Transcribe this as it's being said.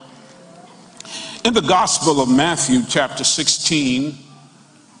In the Gospel of Matthew, chapter 16,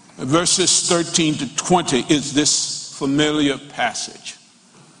 verses 13 to 20 is this familiar passage.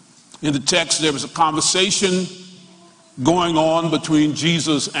 In the text, there was a conversation going on between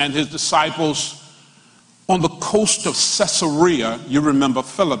Jesus and his disciples on the coast of Caesarea, you remember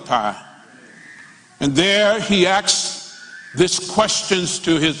Philippi. And there he asks these questions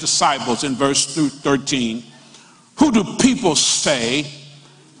to his disciples in verse 13. Who do people say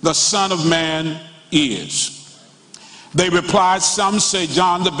the Son of Man is? They replied, some say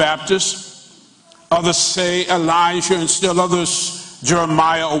John the Baptist, others say Elijah, and still others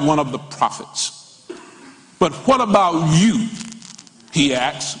Jeremiah or one of the prophets. But what about you? He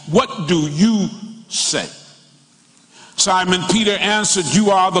asked. What do you say? Simon Peter answered,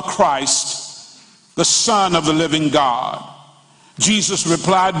 you are the Christ, the Son of the living God. Jesus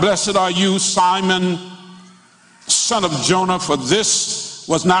replied, blessed are you, Simon, son of Jonah, for this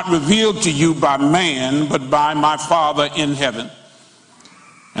was not revealed to you by man, but by my Father in heaven.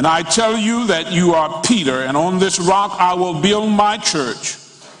 And I tell you that you are Peter, and on this rock I will build my church,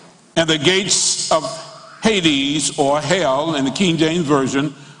 and the gates of Hades, or hell in the King James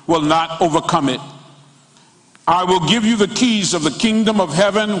Version, will not overcome it. I will give you the keys of the kingdom of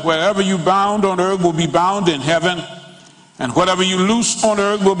heaven. Wherever you bound on earth will be bound in heaven, and whatever you loose on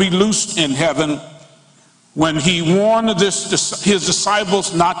earth will be loosed in heaven. When he warned his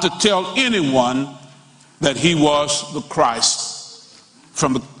disciples not to tell anyone that he was the Christ.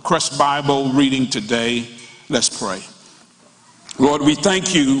 From the Crest Bible reading today, let's pray. Lord, we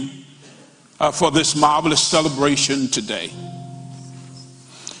thank you for this marvelous celebration today.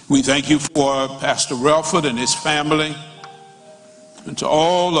 We thank you for Pastor Relford and his family, and to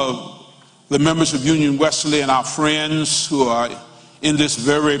all of the members of Union Wesley and our friends who are in this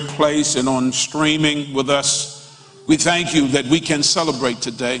very place and on streaming with us. We thank you that we can celebrate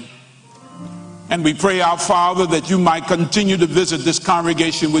today. And we pray, our Father, that you might continue to visit this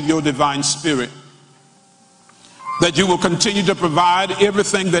congregation with your divine spirit, that you will continue to provide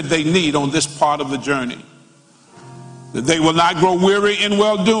everything that they need on this part of the journey, that they will not grow weary in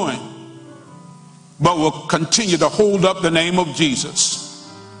well-doing, but will continue to hold up the name of Jesus.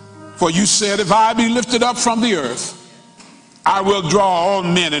 For you said, if I be lifted up from the earth, I will draw all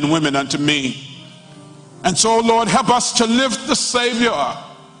men and women unto me. And so, Lord, help us to lift the Savior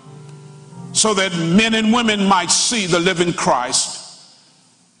up, so that men and women might see the living Christ,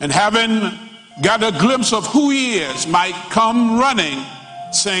 and having got a glimpse of who he is, might come running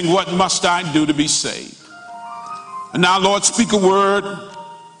saying, what must I do to be saved? And now, Lord, speak a word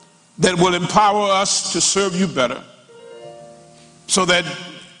that will empower us to serve you better, so that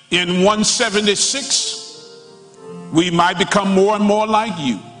in 176 we might become more and more like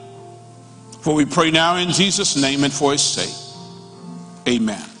you. For we pray now in Jesus' name and for his sake.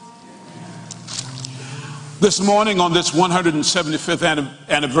 Amen. This morning, on this 175th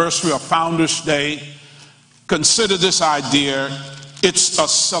anniversary of Founders Day, consider this idea. It's a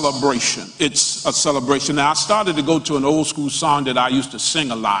celebration. It's a celebration. Now, I started to go to an old school song that I used to sing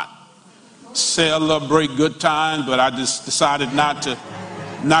a lot. Celebrate good times, but I just decided not to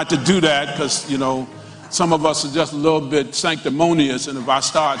do that because, you know, some of us are just a little bit sanctimonious, and if I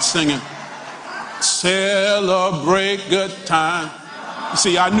start singing, celebrate good time. You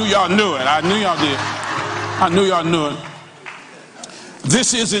see, I knew y'all knew it. I knew y'all did. I knew y'all knew it.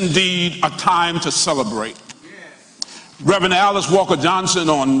 This is indeed a time to celebrate. Reverend Alice Walker Johnson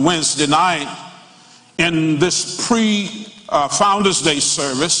on Wednesday night in this pre-Founders Day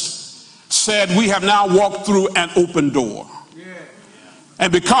service said, we have now walked through an open door.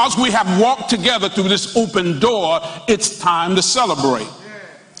 And because we have walked together through this open door, it's time to celebrate.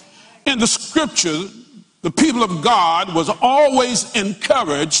 In the scripture, the people of God was always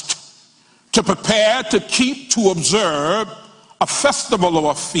encouraged to prepare, to keep, to observe a festival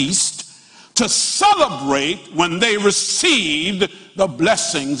or a feast, to celebrate when they received the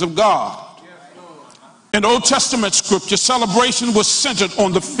blessings of God. In Old Testament scripture, celebration was centered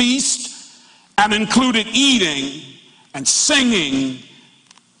on the feast and included eating and singing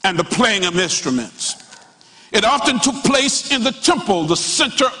and the playing of instruments. It often took place in the temple, the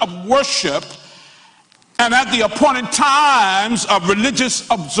center of worship, and at the appointed times of religious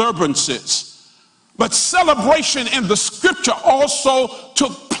observances. But celebration in the scripture also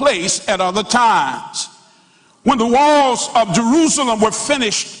took place at other times. When the walls of Jerusalem were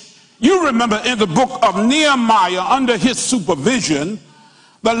finished, you remember in the book of Nehemiah, under his supervision,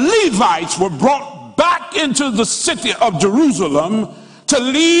 the Levites were brought back into the city of Jerusalem to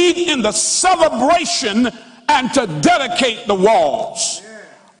lead in the celebration and to dedicate the walls.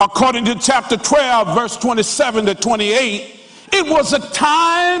 According to chapter 12, verse 27 to 28, It was a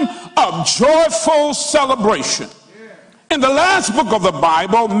time of joyful celebration. In the last book of the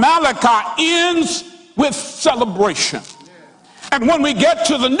Bible, Malachi ends with celebration. And when we get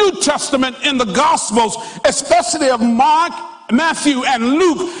to the New Testament in the Gospels, especially of Mark, Matthew, and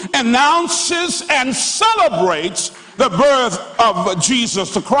Luke, announces and celebrates the birth of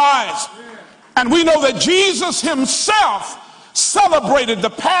Jesus the Christ. And we know that Jesus himself celebrated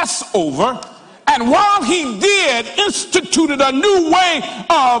the Passover, and while he did, instituted a new way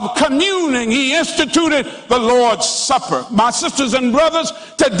of communing. He instituted the Lord's Supper. My sisters and brothers,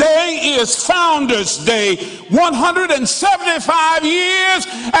 today is Founders Day, 175 years,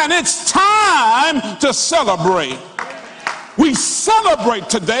 and it's time to celebrate. We celebrate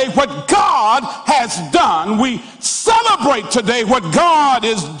today what God has done. We celebrate today what God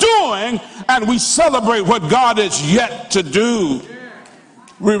is doing, and we celebrate what God is yet to do.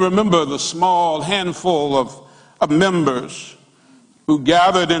 We remember the small handful of members who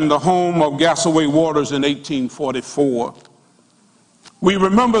gathered in the home of Gasaway Waters in 1844. We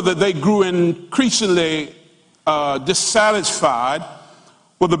remember that they grew increasingly dissatisfied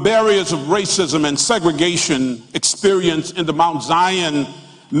with the barriers of racism and segregation experienced in the Mount Zion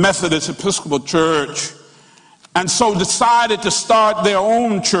Methodist Episcopal Church, and so decided to start their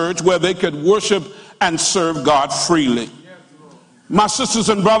own church where they could worship and serve God freely. My sisters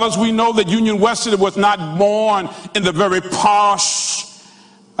and brothers, we know that Union Wesley was not born in the very posh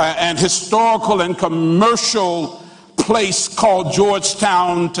and historical and commercial place called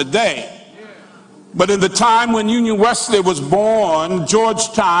Georgetown today. But in the time when Union Wesley was born,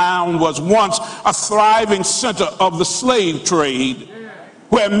 Georgetown was once a thriving center of the slave trade,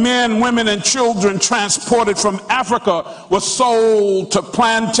 where men, women, and children transported from Africa were sold to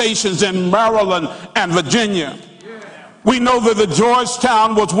plantations in Maryland and Virginia. We know that the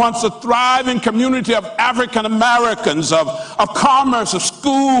Georgetown was once a thriving community of African Americans, of commerce, of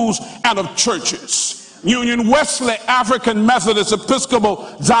schools, and of churches. Union Wesley African Methodist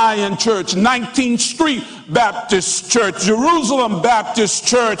Episcopal Zion Church, 19th Street Baptist Church, Jerusalem Baptist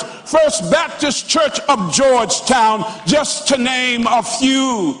Church, First Baptist Church of Georgetown, just to name a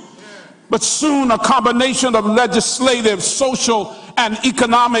few. But soon a combination of legislative, social, and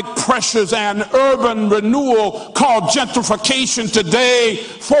economic pressures and urban renewal called gentrification today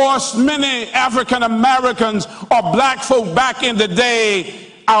forced many African Americans or black folk back in the day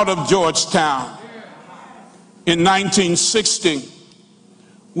out of Georgetown. In 1960,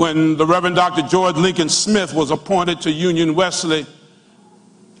 when the Reverend Dr. George Lincoln Smith was appointed to Union Wesley,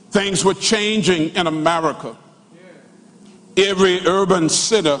 things were changing in America. Every urban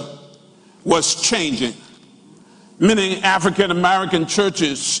city was changing. Many African American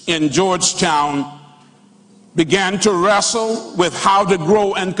churches in Georgetown began to wrestle with how to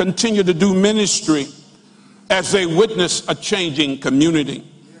grow and continue to do ministry as they witnessed a changing community.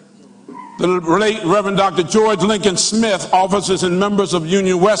 The late Reverend Dr. George Lincoln Smith, officers and members of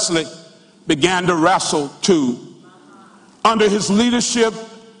Union Wesley, began to wrestle too. Under his leadership,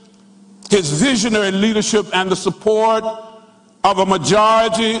 his visionary leadership, and the support of a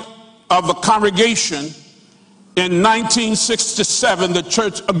majority of the congregation, in 1967, the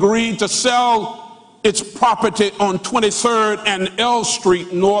church agreed to sell its property on 23rd and L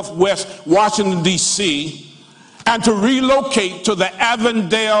Street, Northwest Washington, D.C., and to relocate to the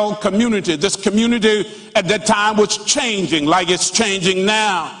Avondale community. This community at that time was changing like it's changing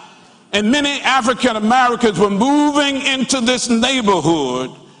now. And many African Americans were moving into this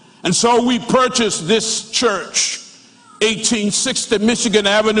neighborhood. And so we purchased this church, 1860 Michigan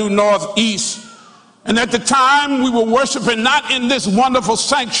Avenue Northeast. And at the time we were worshiping not in this wonderful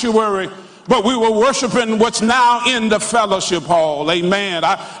sanctuary, but we were worshiping what's now in the fellowship hall. Amen.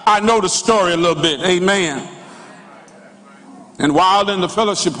 I know the story a little bit. Amen. And while in the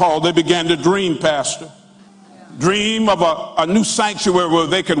fellowship hall, they began to dream, Pastor. Dream of a new sanctuary where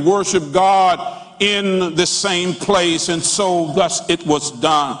they could worship God in the same place. And so thus it was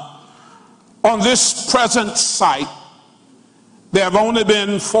done. On this present site, there have only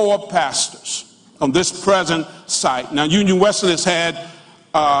been 4 pastors on this present site. Now, Union Wesley has had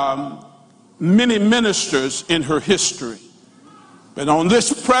many ministers in her history. But on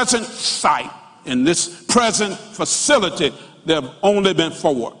this present site, in this present facility, there have only been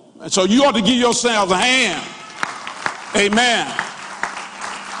 4. And so you ought to give yourselves a hand. Amen.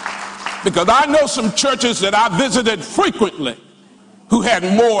 Because I know some churches that I visited frequently who had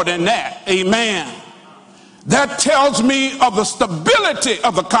more than that. Amen. That tells me of the stability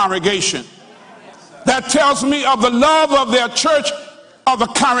of the congregation. That tells me of the love of their church, of the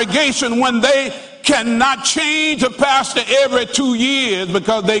congregation, when they cannot change a pastor every 2 years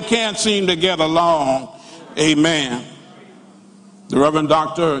because they can't seem to get along. Amen. the Reverend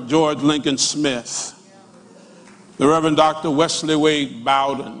Dr. George Lincoln Smith, the Reverend Dr. Wesley Wade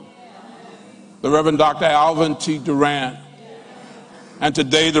Bowden, the Reverend Dr. Alvin T. Durant, and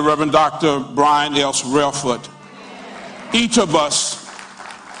today the Reverend Dr. Brian L. Relford. Each of us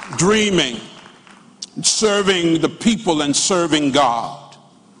dreaming, serving the people and serving God.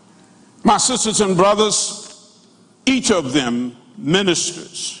 My sisters and brothers, each of them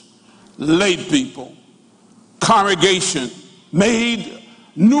ministers, lay people, congregation, made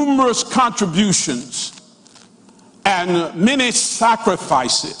numerous contributions and many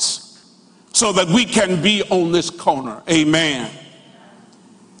sacrifices so that we can be on this corner. Amen.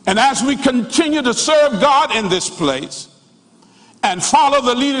 And as we continue to serve God in this place and follow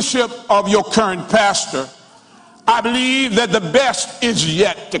the leadership of your current pastor, I believe that the best is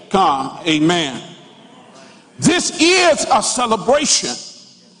yet to come. Amen. This is a celebration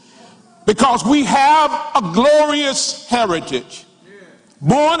because we have a glorious heritage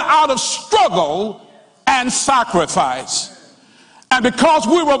born out of struggle and sacrifice. And because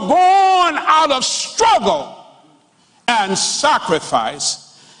we were born out of struggle and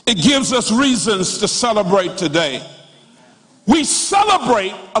sacrifice, it gives us reasons to celebrate today. We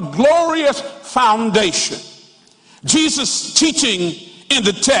celebrate a glorious foundation. Jesus' teaching in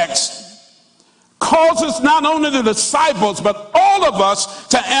the text causes not only the disciples, but all of us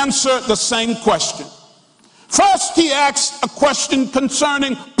to answer the same question. First, he asks a question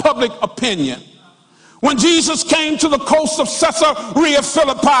concerning public opinion. When Jesus came to the coast of Caesarea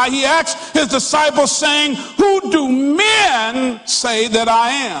Philippi, he asked his disciples, saying, "Who do men say that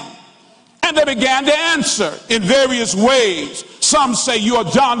I am?" And they began to answer in various ways. Some say you are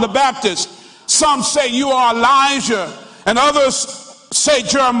John the Baptist. Some say you are Elijah. And others say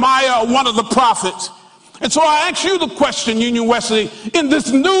Jeremiah or one of the prophets. And so I ask you the question, Union Wesley, in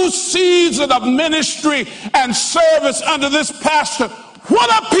this new season of ministry and service under this pastor,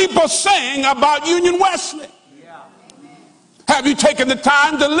 what are people saying about Union Wesley? Have you taken the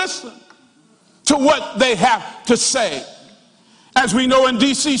time to listen to what they have to say? As we know in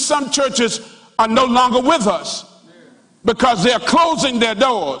D.C., some churches are no longer with us because they're closing their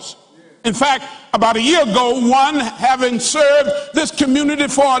doors. In fact, about a year ago, one, having served this community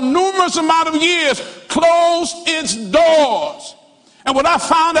for a numerous amount of years, closed its doors. And what I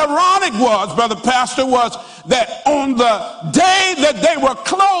found ironic was, Brother Pastor, was that on the day that they were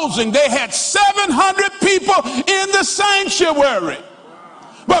closing, they had 700 people in the sanctuary.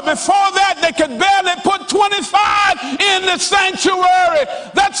 But before that, they could barely put 25 in the sanctuary.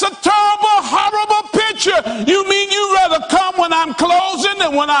 That's a terrible, horrible picture. You mean you'd rather come when I'm closing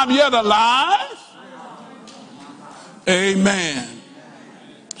than when I'm yet alive? Amen.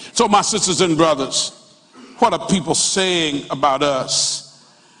 So my sisters and brothers, what are people saying about us?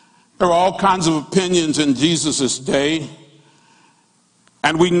 There are all kinds of opinions in Jesus' day,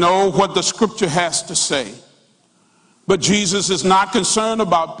 and we know what the scripture has to say. But Jesus is not concerned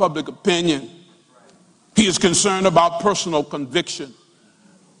about public opinion. He is concerned about personal conviction.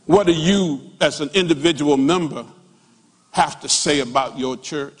 What do you, as an individual member, have to say about your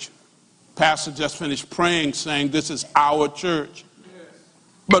church? Pastor just finished praying, saying this is our church.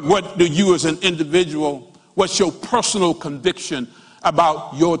 But what do you as an individual, what's your personal conviction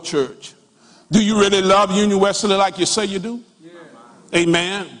about your church? Do you really love Union Wesley like you say you do?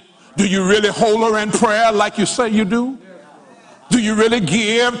 Amen. Do you really hold her in prayer like you say you do? Do you really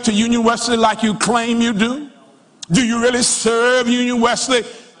give to Union Wesley like you claim you do? Do you really serve Union Wesley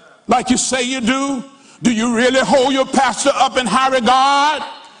like you say you do? Do you really hold your pastor up in high regard?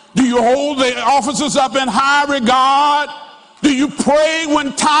 Do you hold the officers up in high regard? Do you pray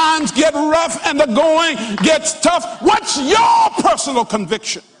when times get rough and the going gets tough? What's your personal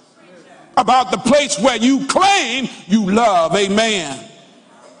conviction about the place where you claim you love? Amen.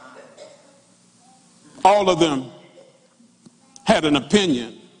 All of them had an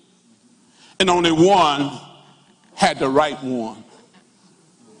opinion, and only one had the right one.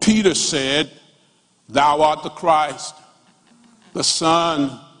 Peter said, "Thou art the Christ, the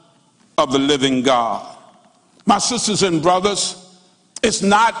Son of the living God." My sisters and brothers, it's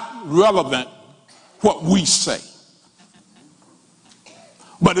not relevant what we say,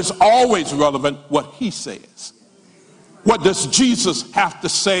 but it's always relevant what he says. What does Jesus have to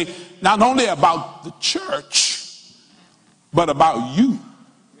say, not only about the church, but about you?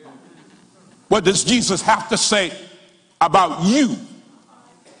 What does Jesus have to say about you,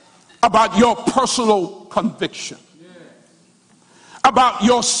 about your personal conviction, about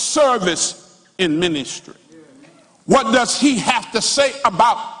your service in ministry? What does he have to say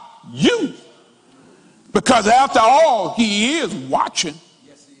about you? Because after all, he is watching.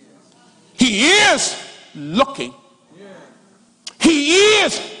 He is looking. He He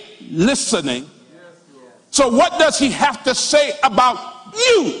is listening. So what does he have to say about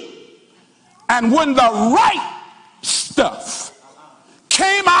you? And when the right stuff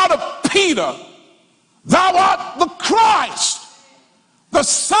came out of Peter, thou art the Christ, the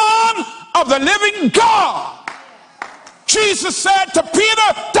Son of the living God. Jesus said to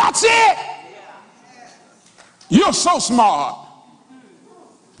Peter, that's it. You're so smart.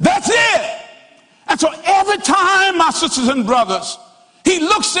 That's it. And so every time, my sisters and brothers, he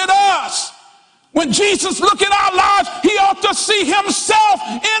looks at us. When Jesus looks at our lives, he ought to see himself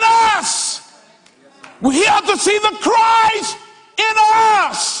in us. He ought to see the Christ in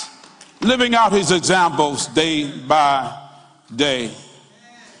us, living out his examples day by day.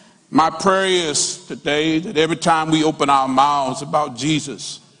 My prayer is today that every time we open our mouths about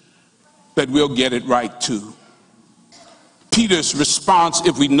Jesus, that we'll get it right too. Peter's response,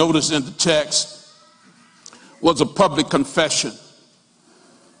 if we notice in the text, was a public confession.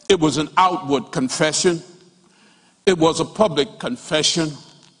 It was an outward confession. It was a public confession.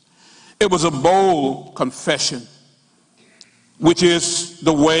 It was a bold confession, which is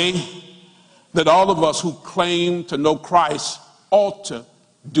the way that all of us who claim to know Christ ought to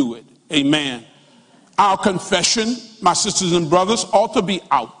do it. Amen. Our confession, my sisters and brothers, ought to be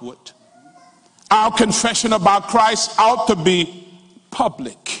outward. Our confession about Christ ought to be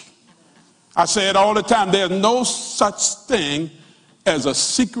public. I say it all the time. There's no such thing as a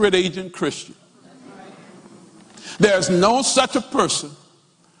secret agent Christian. There's no such a person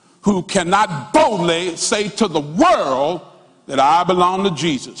who cannot boldly say to the world that I belong to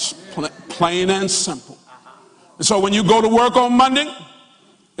Jesus. Plain and simple. And so when you go to work on Monday,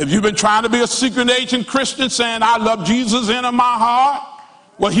 if you've been trying to be a secret agent Christian saying I love Jesus in my heart,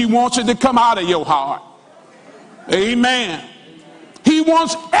 well, he wants it to come out of your heart. Amen. He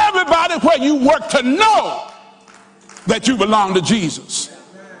wants everybody where you work to know that you belong to Jesus.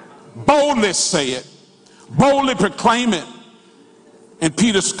 Boldly say it. Boldly proclaim it. In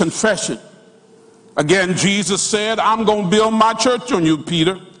Peter's confession, again, Jesus said, I'm going to build my church on you,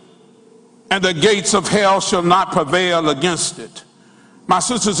 Peter, and the gates of hell shall not prevail against it. My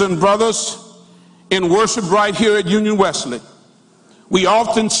sisters and brothers, in worship right here at Union Wesley, we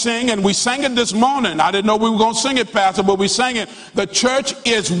often sing, and we sang it this morning. I didn't know we were going to sing it, Pastor, but we sang it. The church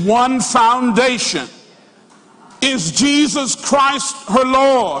is one foundation. Is Jesus Christ her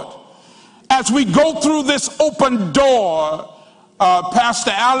Lord? As we go through this open door,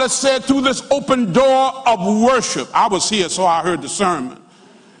 Pastor Alice said, through this open door of worship. I was here, so I heard the sermon.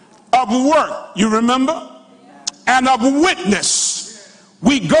 Of work, you remember? And of witness.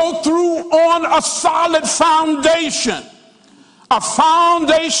 We go through on a solid foundation. A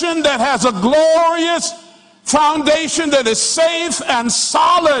foundation that has a glorious foundation that is safe and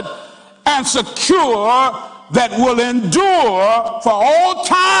solid and secure, that will endure for all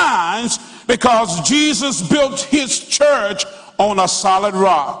times, because Jesus built his church on a solid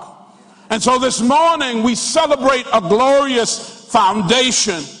rock. And so this morning we celebrate a glorious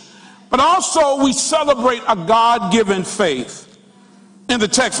foundation, but also we celebrate a God-given faith. In the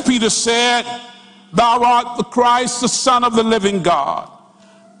text, Peter said, thou art the Christ, the Son of the living God.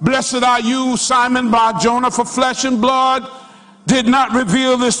 Blessed are you, Simon Bar-Jonah, for flesh and blood did not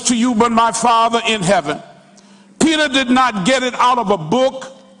reveal this to you, but my Father in heaven. Peter did not get it out of a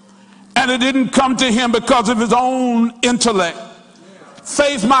book, and it didn't come to him because of his own intellect.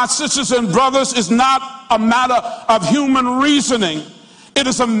 Faith, my sisters and brothers, is not a matter of human reasoning. It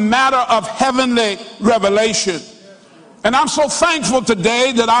is a matter of heavenly revelation. And I'm so thankful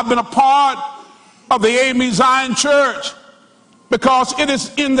today that I've been a part of the AME Zion Church, because it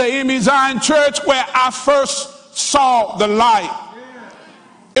is in the AME Zion Church where I first saw the light.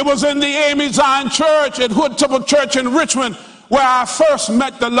 It was in the AME Zion Church at Hood Temple Church in Richmond where I first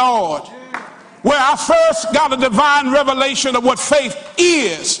met the Lord, where I first got a divine revelation of what faith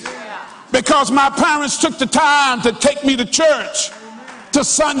is, because my parents took the time to take me to church, to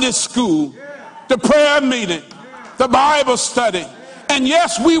Sunday school, to prayer meeting, the Bible study. And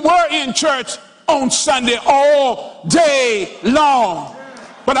yes, we were in church on Sunday all day long.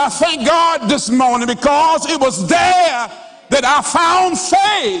 But I thank God this morning, because it was there that I found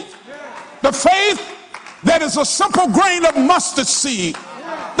faith. The faith that is a simple grain of mustard seed.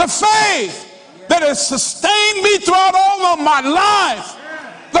 The faith that has sustained me throughout all of my life.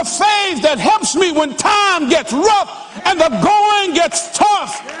 The faith that helps me when time gets rough and the going gets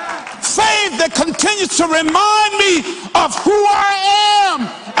tough. Faith that continues to remind me of who I am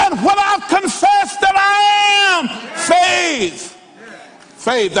and what I've confessed that I am. Faith.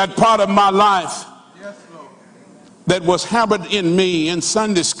 Faith, that part of my life that was hammered in me in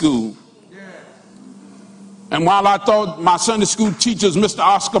Sunday school. And while I thought my Sunday school teachers, Mr.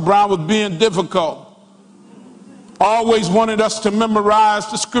 Oscar Brown, was being difficult, always wanted us to memorize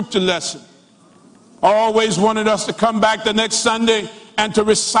the scripture lesson, always wanted us to come back the next Sunday and to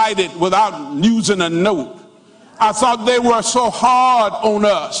recite it without using a note. I thought they were so hard on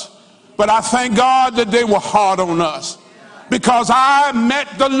us, but I thank God that they were hard on us, because I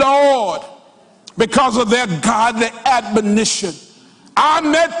met the Lord because of their godly admonition. I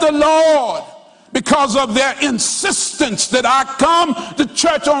met the Lord because of their insistence that I come to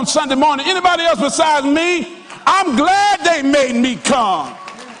church on Sunday morning. Anybody else besides me? I'm glad they made me come.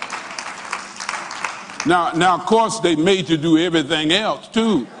 Now, of course, they made you do everything else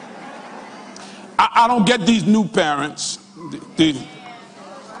too. I don't get these new parents. I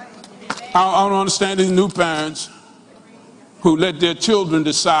don't understand these new parents who let their children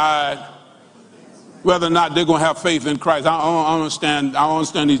decide whether or not they're going to have faith in Christ. I don't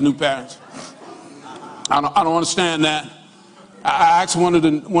understand these new parents. I don't understand that. I asked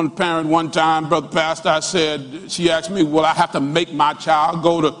one parent one time, Brother Pastor, she asked me, will I have to make my child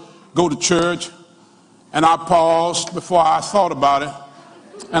go to church? And I paused before I thought about it.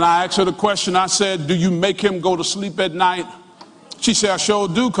 And I asked her the question. I said, do you make him go to sleep at night? She said, I sure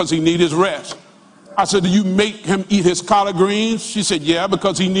do, because he needs his rest. I said, do you make him eat his collard greens? She said, yeah,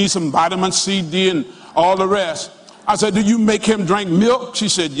 because he needs some vitamin C, D, and all the rest. I said, do you make him drink milk? She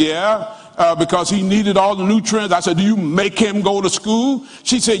said, yeah, because he needed all the nutrients. I said, do you make him go to school?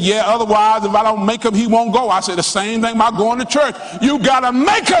 She said, yeah, otherwise, if I don't make him, he won't go. I said, the same thing about going to church. You got to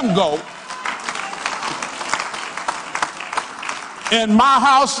make him go. In my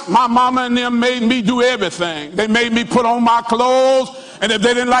house, my mama and them made me do everything. They made me put on my clothes, and if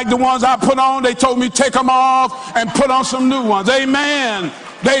they didn't like the ones I put on, they told me take them off and put on some new ones. Amen.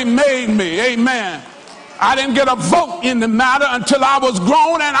 They made me. Amen. I didn't get a vote in the matter until I was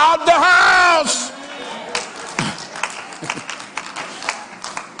grown and out the house.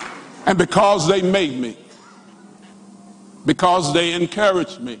 And because they made me, because they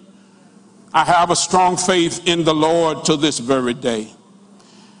encouraged me, I have a strong faith in the Lord to this very day.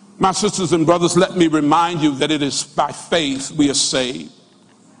 My sisters and brothers, let me remind you that it is by faith we are saved.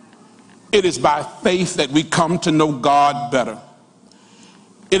 It is by faith that we come to know God better.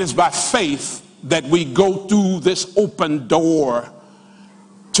 It is by faith that we go through this open door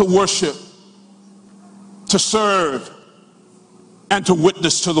to worship, to serve, and to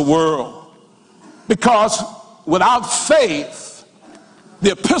witness to the world. Because without faith,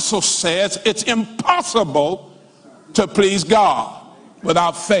 the epistle says it's impossible to please God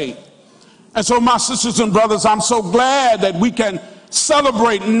without faith. And so, my sisters and brothers, I'm so glad that we can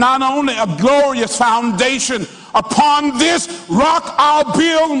celebrate not only a glorious foundation, upon this rock I'll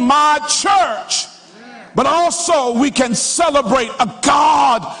build my church, but also we can celebrate a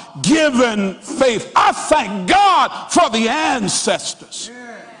God-given faith. I thank God for the ancestors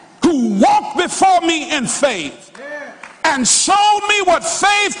who walked before me in faith and showed me what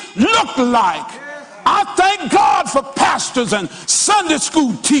faith looked like. I thank God for pastors and Sunday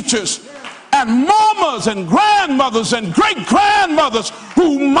school teachers and mamas and grandmothers and great-grandmothers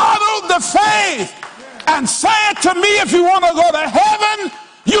who modeled the faith and said to me, if you want to go to heaven,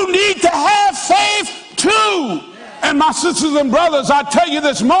 you need to have faith too. And my sisters and brothers, I tell you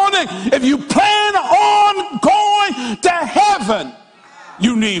this morning, if you plan on going to heaven,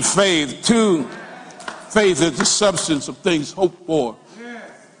 you need faith too. Faith is the substance of things hoped for,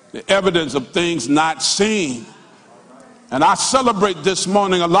 the evidence of things not seen. And I celebrate this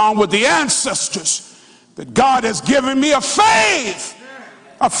morning, along with the ancestors, that God has given me a faith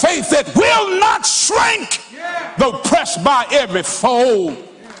that will not shrink, though pressed by every foe.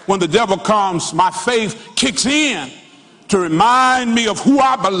 When the devil comes, my faith kicks in to remind me of who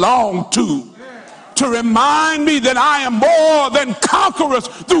I belong to remind me that I am more than conquerors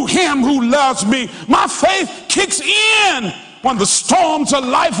through him who loves me. My faith kicks in when the storms of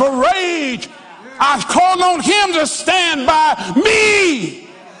life are rage. I call on him to stand by me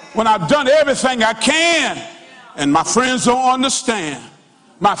when I've done everything I can and my friends don't understand.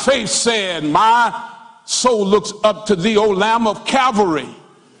 My faith said, my soul looks up to thee, O Lamb of Calvary,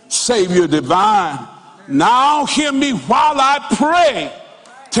 Savior divine. Now hear me while I pray.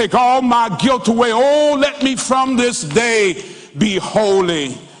 Take all my guilt away. Oh, let me from this day be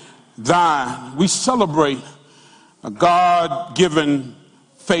wholly thine. We celebrate a God-given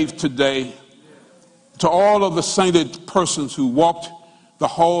faith today. To all of the sainted persons who walked the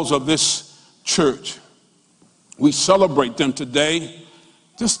halls of this church, we celebrate them today.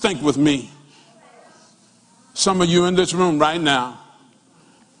 Just think with me. Some of you in this room right now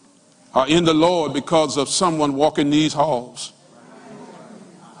are in the Lord because of someone walking these halls.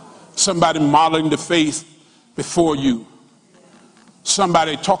 Somebody modeling the faith before you.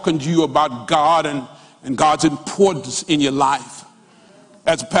 Somebody talking to you about God and God's importance in your life.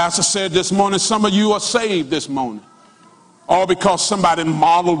 As the pastor said this morning, some of you are saved this morning, all because somebody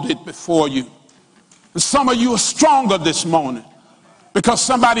modeled it before you. And some of you are stronger this morning because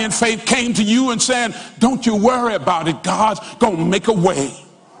somebody in faith came to you and said, don't you worry about it, God's going to make a way.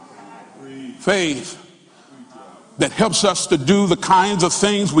 Faith that helps us to do the kinds of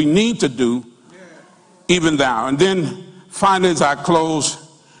things we need to do, even now. And then finally, as I close,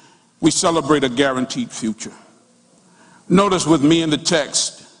 we celebrate a guaranteed future. Notice with me in the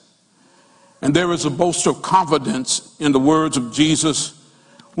text, and there is a boast of confidence in the words of Jesus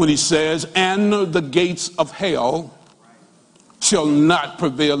when he says, and the gates of hell shall not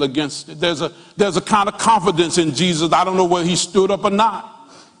prevail against it. There's a kind of confidence in Jesus. I don't know whether he stood up or not.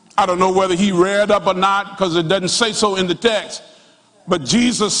 I don't know whether he read up or not, because it doesn't say so in the text. But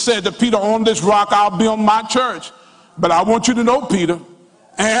Jesus said to Peter, on this rock I'll build my church. But I want you to know, Peter,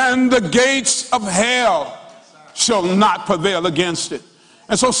 and the gates of hell shall not prevail against it.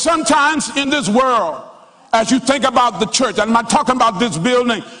 And so sometimes in this world, as you think about the church, I'm not talking about this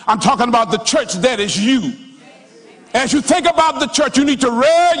building, I'm talking about the church that is you. As you think about the church, you need to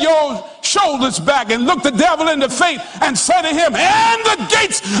rear your shoulders back and look the devil in the face and say to him, and the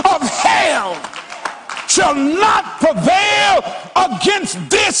gates of hell shall not prevail against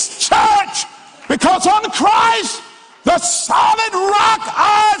this church, because on Christ, the solid rock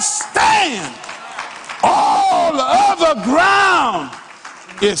I stand. All other ground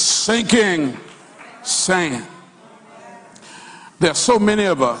is sinking sand. There are so many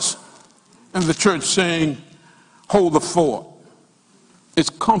of us in the church saying, hold the fort. It's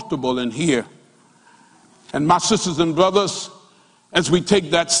comfortable in here. And my sisters and brothers, as we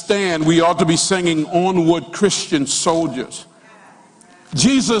take that stand, we ought to be singing onward, Christian soldiers.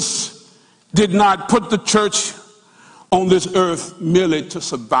 Jesus did not put the church on this earth merely to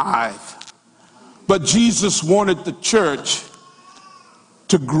survive, but Jesus wanted the church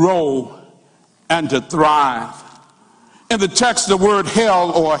to grow and to thrive. In the text, the word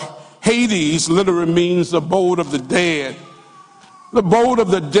hell or Hades literally means the abode of the dead. The abode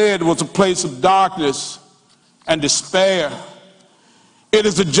of the dead was a place of darkness and despair. It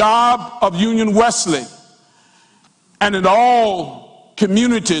is the job of Union Wesley and in all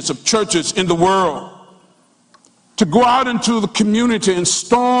communities of churches in the world to go out into the community and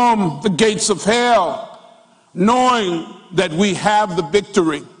storm the gates of hell, knowing that we have the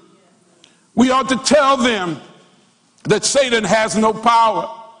victory. We ought to tell them that Satan has no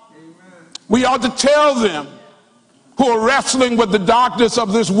power. We ought to tell them who are wrestling with the darkness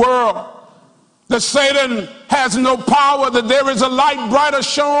of this world that Satan has no power, that there is a light brighter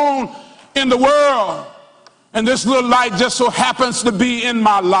shone in the world, and this little light just so happens to be in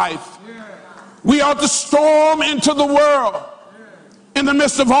my life. We ought to storm into the world in the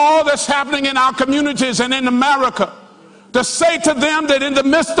midst of all that's happening in our communities and in America, to say to them that in the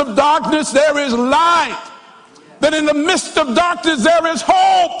midst of darkness there is light, that in the midst of darkness there is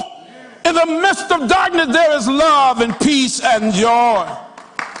hope. In the midst of darkness, there is love and peace and joy.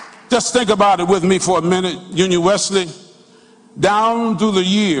 Just think about it with me for a minute. Union Wesley, down through the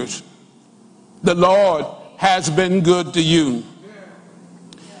years, the Lord has been good to you.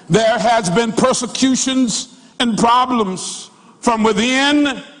 There has been persecutions and problems from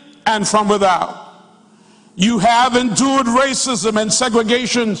within and from without. You have endured racism and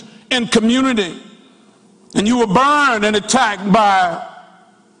segregations in community, and you were burned and attacked by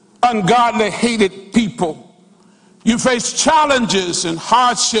ungodly, hated people. You face challenges and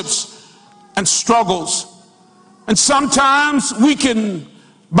hardships and struggles, and sometimes weakened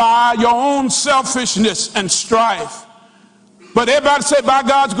by your own selfishness and strife. But everybody say, by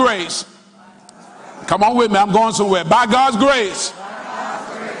God's grace. Come on with me, I'm going somewhere. By God's grace,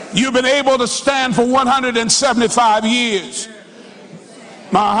 you've been able to stand for 175 years.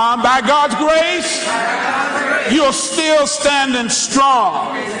 By God's grace, you're still standing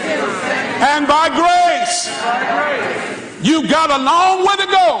strong. And by grace, you've got a long way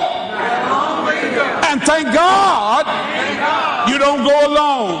to go. And thank God you don't go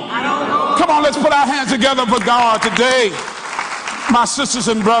alone. Come on, let's put our hands together for God today. My sisters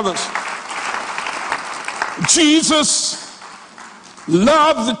and brothers, Jesus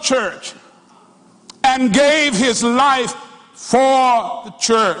loved the church and gave his life for the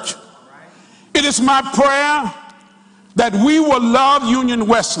church. It is my prayer that we will love Union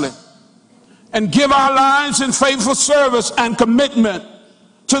Wesley and give our lives in faithful service and commitment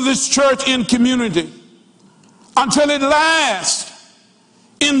to this church in community until at last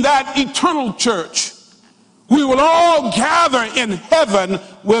in that eternal church we will all gather in heaven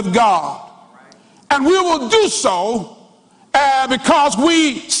with God. And we will do so because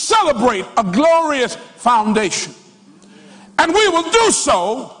we celebrate a glorious foundation. And we will do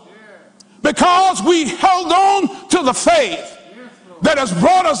so because we held on to the faith that has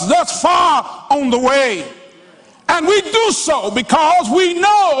brought us thus far on the way. And we do so because we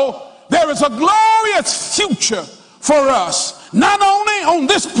know there is a glorious future for us, not only on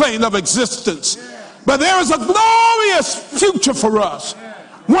this plane of existence, but there is a glorious future for us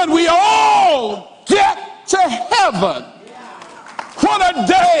when we all get to heaven. What a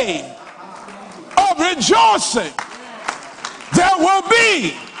day of rejoicing there will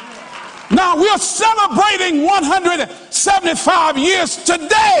be. Now, we're celebrating 175 years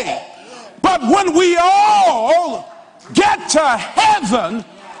today, but when we all get to heaven,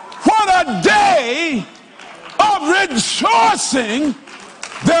 what a day of rejoicing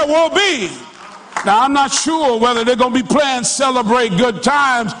there will be. Now, I'm not sure whether they're going to be playing Celebrate Good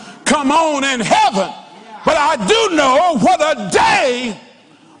Times, Come On in Heaven, but I do know what a day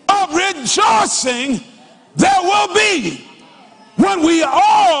of rejoicing there will be. When we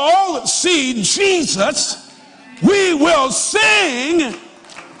all see Jesus, we will sing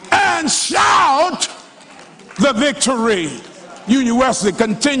and shout the victory. Union Wesley,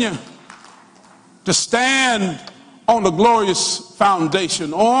 continue to stand on the glorious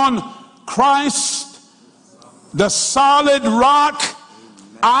foundation, on Christ, the solid rock,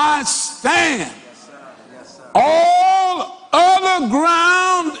 I stand. All other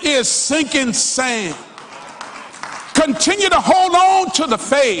ground is sinking sand. Continue to hold on to the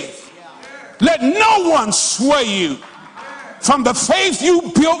faith. Let no one sway you from the faith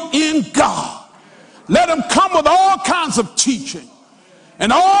you built in God. Let them come with all kinds of teaching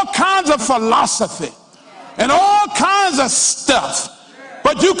and all kinds of philosophy and all kinds of stuff.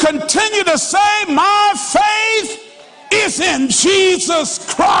 But you continue to say, my faith is in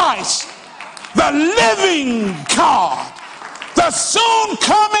Jesus Christ, the living God, the soon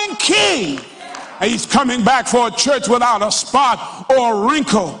coming King. And he's coming back for a church without a spot or a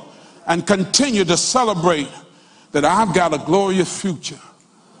wrinkle. And continue to celebrate that I've got a glorious future.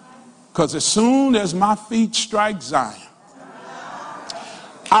 Because as soon as my feet strike Zion,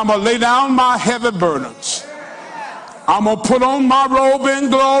 I'm going to lay down my heavy burdens. I'm going to put on my robe in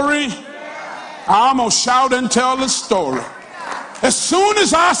glory. I'm going to shout and tell the story. As soon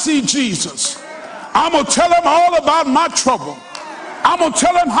as I see Jesus, I'm going to tell him all about my trouble. I'm going to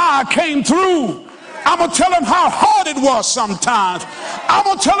tell him how I came through. I'm going to tell him how hard it was sometimes. I'm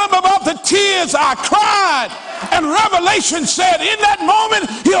going to tell him about the tears I cried. And Revelation said in that moment,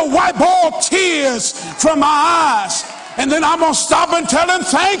 he'll wipe all tears from my eyes. And then I'm going to stop and tell him,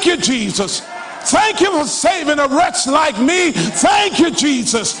 thank you, Jesus. Thank you for saving a wretch like me. Thank you,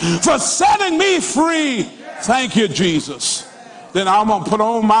 Jesus, for setting me free. Thank you, Jesus. Then I'm going to put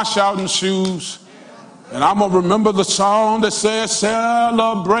on my shouting shoes. And I'm going to remember the song that says,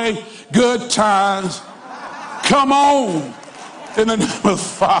 celebrate good times. Come on. In the name of the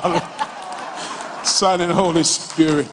Father, Son, and Holy Spirit.